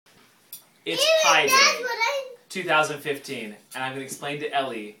It's Pi Day, 2015, and I'm going to explain to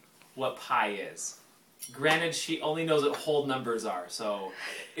Ellie what pi is. Granted, she only knows what whole numbers are, so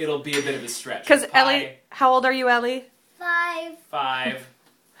it'll be a bit of a stretch. Because Ellie, how old are you, Ellie? 5. 5.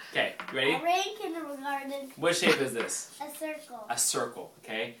 Okay, you ready? Already kindergarten. What shape is this? A circle. A circle,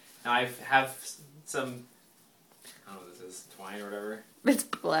 okay? Now I have some, I don't know what this is, twine or whatever. It's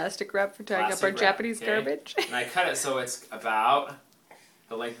plastic wrap for tying up our Japanese garbage. And I cut it so it's about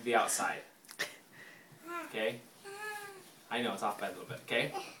the length of the outside. Okay? I know, it's off by a little bit,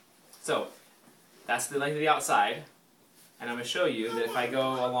 okay? So, that's the length of the outside. And I'm going to show you that if I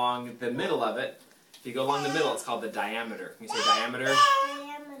go along the middle of it, if you go along the middle, it's called the diameter. Can you say diameter?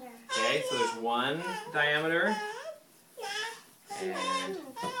 Diameter. Okay, so there's 1 diameter, and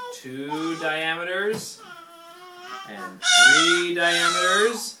 2 diameters, and 3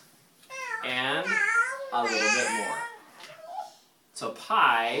 diameters, and a little bit more. So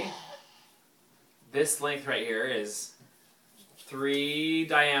pi, this length right here is 3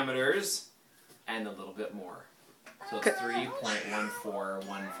 diameters and a little bit more. So it's 3.14159265.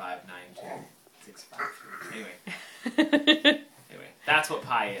 Anyway, that's what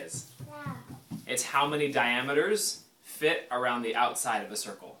pi is. It's how many diameters fit around the outside of a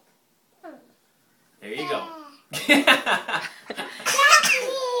circle. There you go.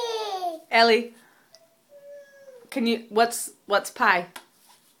 Ellie, can you? What's pi?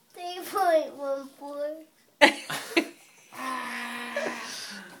 3.14.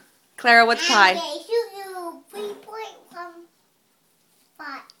 Clara, what's pi?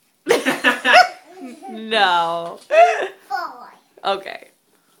 3.15. No. 4. Okay.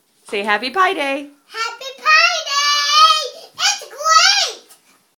 Say Happy Pi Day.